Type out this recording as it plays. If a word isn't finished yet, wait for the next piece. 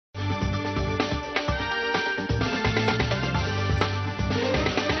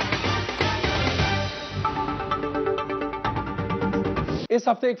इस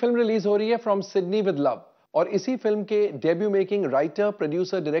हफ्ते एक फिल्म रिलीज हो रही है फ्रॉम सिडनी विद लव और इसी फिल्म के debut making writer,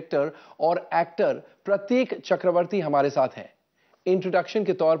 producer, director और एक्टर प्रतीक चक्रवर्ती हमारे साथ हैं। इंट्रोडक्शन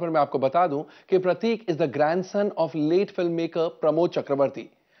के तौर पर मैं आपको बता दूं कि प्रतीक is the grandson of late film maker Pramod Chakraborty.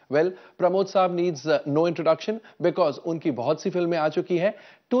 Well, Pramod साहब नीड्स नो इंट्रोडक्शन बिकॉज उनकी बहुत सी फिल्में आ चुकी हैं।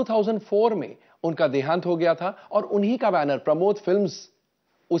 2004 में उनका देहांत हो गया था और उन्हीं का बैनर प्रमोद फिल्म्स,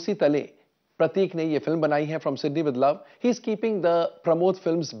 उसी तले प्रतीक ने ये फिल्म बनाई है from Sydney with love. He is keeping the Pramod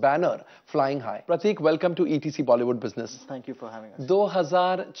films banner flying high. Prateek, welcome to etc Bollywood business. Thank you for having us.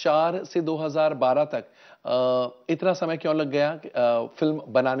 2004 से 2012 तक इतना समय क्यों लग गया फिल्म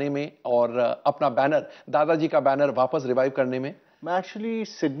बनाने में और अपना बैनर, दादाजी का बैनर वापस रिवाइव करने में? मैं एक्चुअली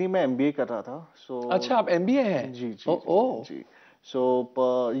सिडनी में एमबीए कर रहा था। अच्छा, आप एमबीए हैं? जी जी जी।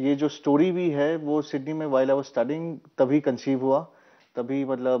 ये जो स्टोरी भी है वो सिडनी में व्हाइल आई वाज स्टडीइंग तभी कंसीव हुआ, तभी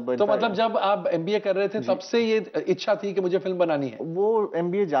मतलब। तो मतलब जब आप एमबीए कर रहे थे तब से ये इच्छा थी कि मुझे फिल्म बनानी है? वो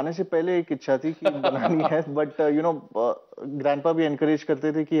एमबीए जाने से पहले एक इच्छा थी कि बनानी है, बट ग्रैंडपा भी एनकरेज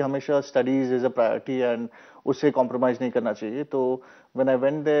करते थे कि हमेशा studies is a priority and उससे कॉम्प्रोमाइज नहीं करना चाहिए। तो व्हेन आई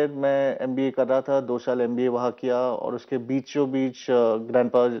वेंट देयर, मैं एमबीए कर रहा था, 2 साल एमबीए वहाँ किया और उसके बीचों बीच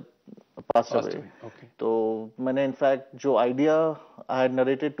ग्रैंडपा पास अवे। तो मैंने इनफैक्ट जो idea I had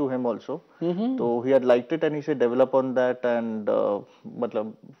narrated to him also, तो he had liked it and he said develop on that and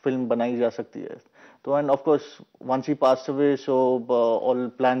मतलब फिल्म बनाई जा सकती है। तो end of course once he passed away, so all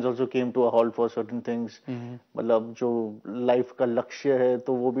plans also came to a halt for certain things. मतलब जो life का लक्ष्य है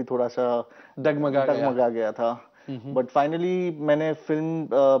तो वो भी थोड़ा सा डगमगा गया था। बट फाइनली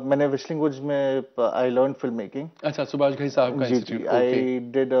मैंने विस्लिंग वुड्स में आई लर्न फिल्म मेकिंग। अच्छा, सुभाष घई साहब का institute. I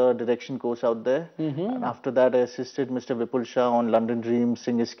did a direction course out there and after that I assisted mister Vipul Shah on London dream,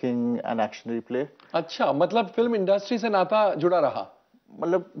 Singh is king and action replay. अच्छा, मतलब film industry से नाता जुड़ा रहा?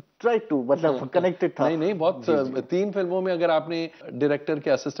 मतलब ट्राई टू, मतलब कनेक्टेड था। नहीं, बहुत 3 फिल्मों में अगर आपने डायरेक्टर के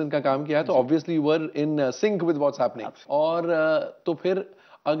असिस्टेंट का काम किया है तो obviously you were in sync with what's happening. और तो फिर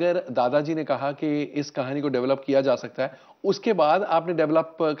अगर दादाजी ने कहा कि इस कहानी को डेवलप किया जा सकता है, उसके बाद आपने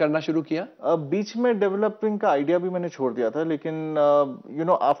डेवलप करना शुरू किया? बीच में डेवलपिंग का आइडिया भी मैंने छोड़ दिया था, लेकिन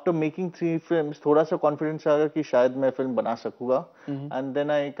आफ्टर मेकिंग 3 फिल्म्स थोड़ा सा कॉन्फिडेंस आ गया कि शायद मैं फिल्म बना सकूंगा। And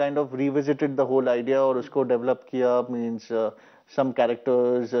then I kind of revisited the whole idea और उसको डेवलप किया। मींस some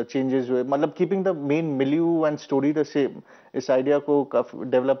characters changes हुए, मतलब keeping the main milieu and story the same। इस आइडिया को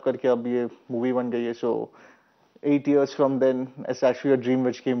डेवलप करके अब ये मूवी बन गई है। So 8 years from then, it's actually a dream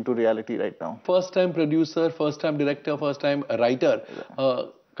which came to reality right now। First time producer, first time director, first time writer,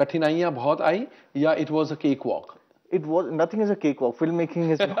 कठिनाइयां बहुत आई या it was a cakewalk? It was nothing is a cakewalk. Filmmaking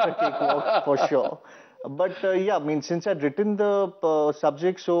is not a cakewalk for sure. But yeah, I mean, since I'd written the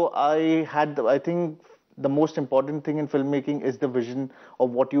subject, so I think the most important thing in filmmaking is the vision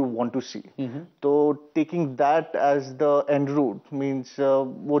of what you want to see। So taking that as the end route means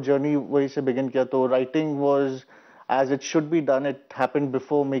वो journey वही से begin किया। तो writing was as it should be done, it happened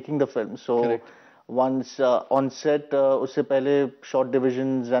before making the film। So once on set, उससे पहले short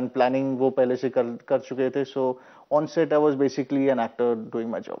divisions and planning वो पहले से कर चुके थे। So on set I was basically an actor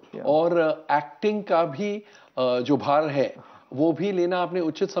doing my job। और acting का भी जो भार है वो भी लेना आपने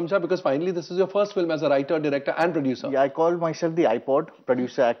उचित समझा because finally this is your first film as a writer, director and producer। Yeah, I call myself the iPod: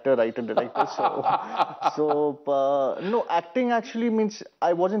 producer, actor, writer, director। No, acting actually means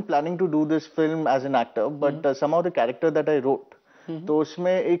I wasn't planning to do this film as an actor, but somehow the character that I wrote, तो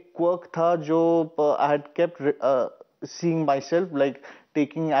उसमें एक quirk था जो I had kept seeing myself, like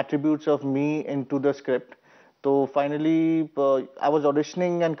taking attributes of me into the script। तो finally I was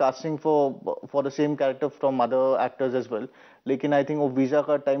auditioning and casting for the same character from other actors as well। लेकिन I think वो visa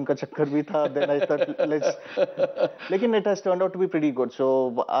का time का चक्कर भी था। Then I thought लेकिन it has turned out to be pretty good। So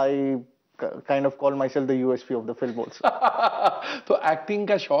I kind of call myself the USP of the film also। तो acting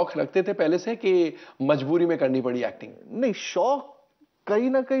का शौक रखते थे पहले से कि मजबूरी में करनी पड़ी एक्टिंग? नहीं, शौक कहीं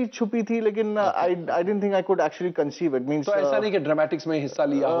ना कहीं छुपी थी, लेकिन I didn't think I could actually conceive it। Means तो ऐसा नहीं कि ड्रामेटिक्स में हिस्सा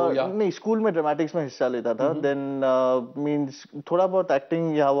लिया हो या? नहीं, स्कूल में ड्रामेटिक्स में हिस्सा लेता था। देन मींस थोड़ा बहुत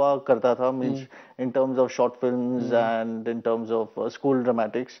एक्टिंग यहाँ वहाँ करता था, means in terms of short films and in terms of school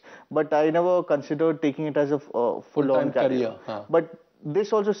dramatics, but I never considered taking it as a full-on career। But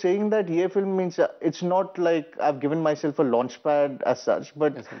this also saying that ये film means it's not like I've given myself a launch pad as such,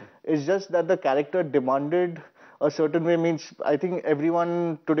 but it's just that the character demanded a certain way। Means I think everyone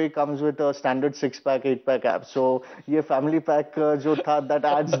today comes with a standard 6-pack, 8-pack abs। So ये family pack जो था, that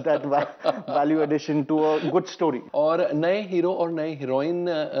adds that value addition to a good story। और नए hero और नए heroine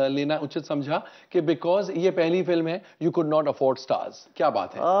लेना उचित समझा कि because ये पहली फिल्म है, you could not afford stars। क्या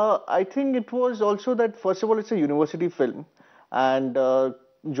बात है? I think it was also that first of all it's a university film and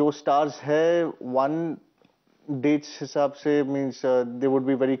जो stars है, one dates हिसाब से means they would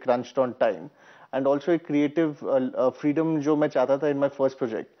be very crunched on time. And also a creative freedom जो मैं चाहता था in my first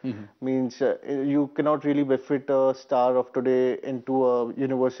project means you cannot really befit a star of today into a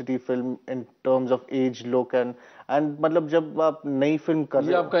university film in terms of age, look and मतलब जब आप नई film कर रहे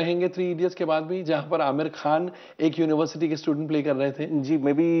हो, ये आप कहेंगे 3 Idiots के बाद भी, जहां पर आमिर खान एक यूनिवर्सिटी के स्टूडेंट प्ले कर रहे थे? जी,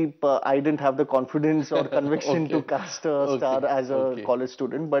 maybe I didn't have the confidence or conviction to cast a star as a college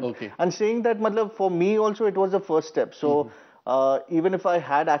student, but and saying that मतलब for me also it was the first step. So even if I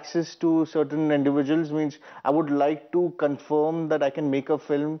had access to certain individuals, means I would like to confirm that I can make a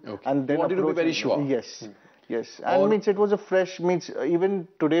film and then wanted to be very sure. Yes, yes, and means it was a fresh means even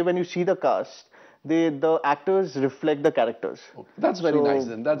today when you see the cast, the actors reflect the characters. That's very nice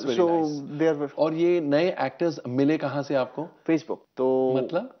then. That's very nice. They are और ये नए actors मिले कहाँ से आपको? Facebook. तो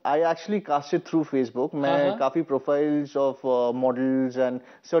मतलब? I actually casted through Facebook. मैं काफी profiles of models and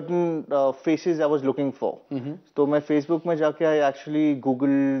certain faces I was looking for. तो मैं Facebook में जाके I actually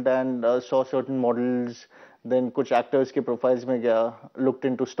googled and saw certain models. Then कुछ actors के profiles में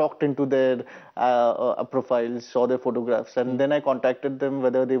गया, stalked into their profiles, saw their photographs, and then I contacted them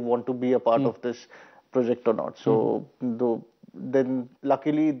whether they want to be a part of this project or not. So then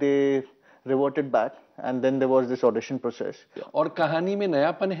luckily they reverted back, and then there was this audition process. और कहानी में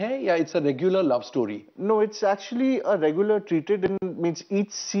नयापन है या it's a regular love story? No, it's actually a regular treated in means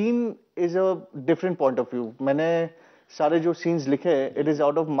each scene is a different point of view. मैंने सारे जो scenes लिखे, it is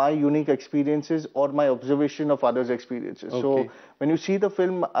out of my unique experiences or my observation of others' experiences. So when you see the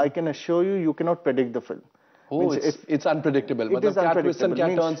film, I can assure you, you cannot predict the film. Oh, it's unpredictable. It is unpredictable.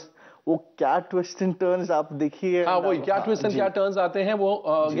 क्या turns? वो क्या twist and turns आप देखिए. हाँ वही क्या twist and क्या turns आते हैं वो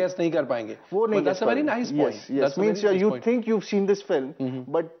guess नहीं कर पाएंगे. वो नहीं. That's a very nice point. Yes, means you think you've seen this film,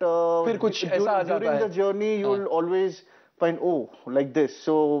 but फिर कुछ ऐसा आ जाता है. During the journey, you'll always find like this.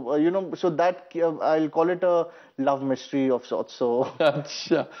 So so that I'll call it a love mystery of sorts. So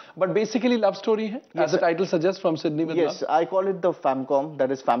अच्छा, but basically love story है, as the title suggests, from Sydney with Love. Yes, I call it the famcom,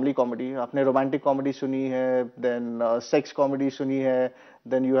 that is family comedy. आपने romantic comedy सुनी है, then sex comedy सुनी है,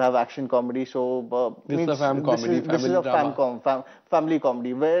 then you have action comedy. So this is a fam comedy, this is a famcom, family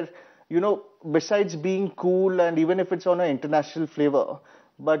comedy, where besides being cool and even if it's on an international flavor,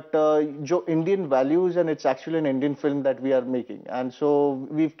 but jo Indian values, and it's actually an Indian film that we are making, and so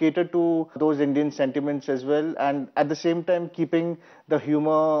we've catered to those Indian sentiments as well, and at the same time keeping the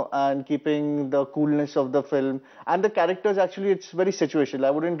humor and keeping the coolness of the film, and the characters actually it's very situational. I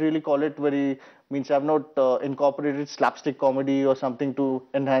wouldn't really call it very means I've not incorporated slapstick comedy or something to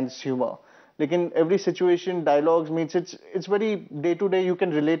enhance humor. Lekin every situation, dialogues means it's very day to day. You can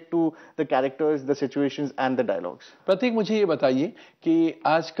relate to the characters, the situations, and the dialogues. प्रतीक, मुझे ये बताइए कि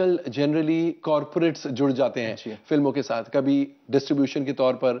आजकल generally corporates जुड़ जाते हैं फिल्मों के साथ, कभी डिस्ट्रीब्यूशन के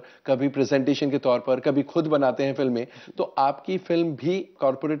तौर पर, कभी प्रेजेंटेशन के तौर पर, कभी खुद बनाते हैं फिल्में. तो आपकी फिल्म भी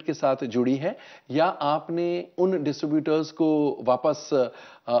कॉर्पोरेट के साथ जुड़ी है या आपने उन डिस्ट्रीब्यूटर्स को वापस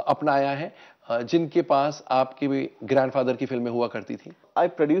अपनाया है जिनके पास आपके ग्रैंडफादर की फिल्में हुआ करती थी? I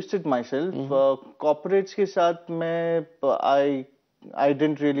produced it myself. Corporates के साथ मैं I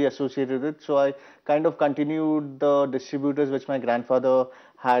didn't really associate with it, so I kind of continued the distributors which my grandfather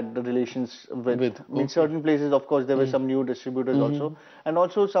had relations with. In certain places, of course, there were some new distributors also, and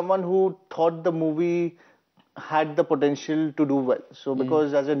also someone who thought the movie had the potential to do well. So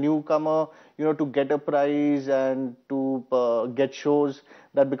because as a newcomer, to get a prize and to get shows,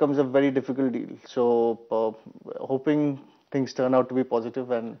 that becomes a very difficult deal. So hoping things turn out to be positive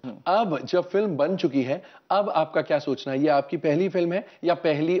and अब जब film बन चुकी है, अब आपका क्या सोचना है? ये आपकी पहली फिल्म है या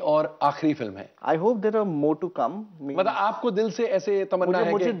पहली और आखिरी फिल्म है? I hope there are more to come. मतलब आपको दिल से ऐसे तमन्ना है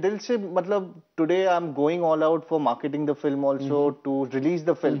कि मुझे दिल से मतलब today I'm going all out for marketing the film also to release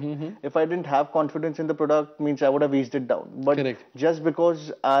the film. If I didn't have confidence in the product, means I would have eased it down. But just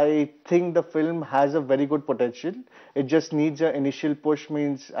because I think the film has a very good potential, it just needs an initial push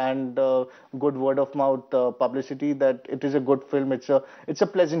means and good word of mouth publicity that it is a good film. It's a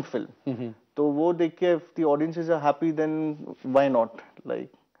pleasant film. तो वो देख के if the audiences are happy, then why not? Like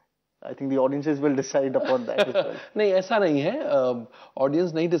I think the audiences will decide upon that as well. नहीं ऐसा नहीं है,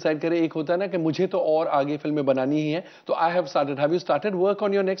 audience नहीं decide करे. एक होता है ना कि मुझे तो और आगे फिल्में बनानी ही है, तो I have started. Have you started work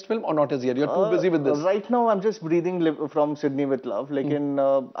on your next film or not as yet? You're too busy with this. Right now I'm just breathing from Sydney with Love.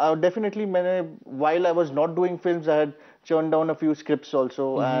 लेकिन definitely while I was not doing films, I had churned down a few scripts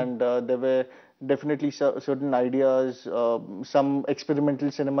also, and there were definitely certain ideas, some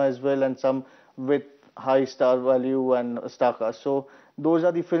experimental cinema as well, and some with high star value and star cast. So those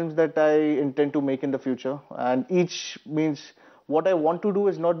are the films that I intend to make in the future, and each means what I want to do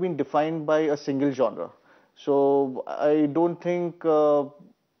is not being defined by a single genre. So I don't think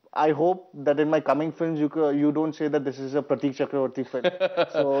I hope that in my coming films you don't say that this is a Prateek Chakravorty film.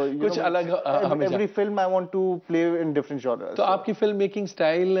 So कुछ अलग हमें every film I want to play in different genres. तो आपकी film making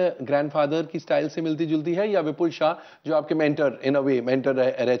style grandfather की style से मिलती जुलती है या विपुल शाह जो आपके मेंटर इन अ वे मेंटर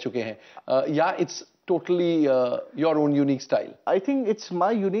रह चुके हैं, या it's totally your own unique style? I think it's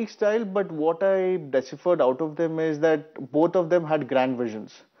my unique style, but what I deciphered out of them is that both of them had grand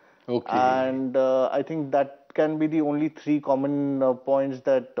visions. Okay. And I think that can be the only three common points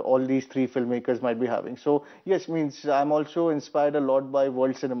that all these three filmmakers might be having. So yes, means I'm also inspired a lot by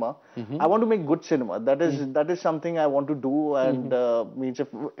world cinema. I want to make good cinema. That is something I want to do, and means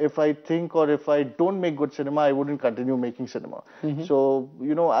if I think or if I don't make good cinema, I wouldn't continue making cinema. So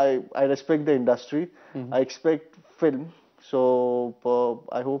I respect the industry. I expect film. So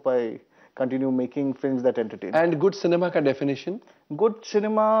I hope I continue making films that entertain. And good cinema ka definition? Good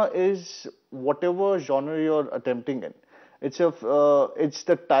cinema is whatever genre you're attempting in. It's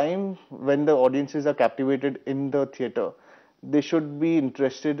the time when the audiences are captivated in the theater. They should be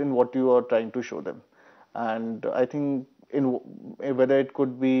interested in what you are trying to show them. And I think whether it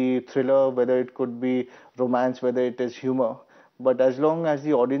could be thriller, whether it could be romance, whether it is humor, but as long as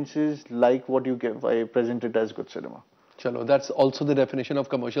the audiences like what you give, I present it as good cinema. Chalo, that's also the definition of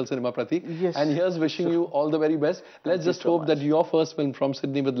commercial cinema, Prateek. Yes. And here's wishing you all the very best. Let's just hope that your first film, From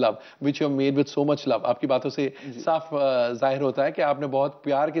Sydney with Love, which you have made with so much love, आपकी बातों से साफ जाहिर होता है कि आपने बहुत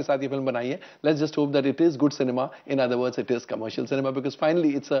प्यार के साथ ये फिल्म बनाई है. Let's just hope that it is good cinema. In other words, it is commercial cinema, because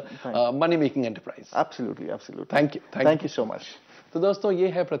finally it's a money-making enterprise. Absolutely, absolutely. Thank you. Thank you so much. तो दोस्तों ये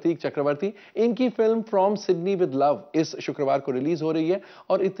है प्रतीक चक्रवर्ती. इनकी film from Sydney with love इस शुक्रवार को release हो रही है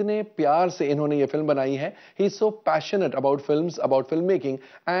और इतने प्यार से इन्होंने ये फिल्म बनाई है. He is so passionate about films, about film making,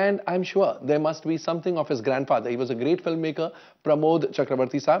 and I am sure there must be something of his grandfather. He was a great film maker, Pramod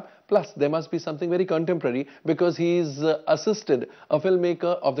चक्रवर्ती साहब. Plus there must be something very contemporary because he is assisted a film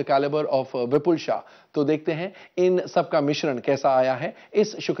maker of the calibre of विपुल शाह. तो देखते हैं इन सबका मिश्रण कैसा आया है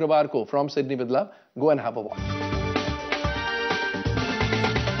इस शुक्रवार को from Sydney with love. Go and have a watch.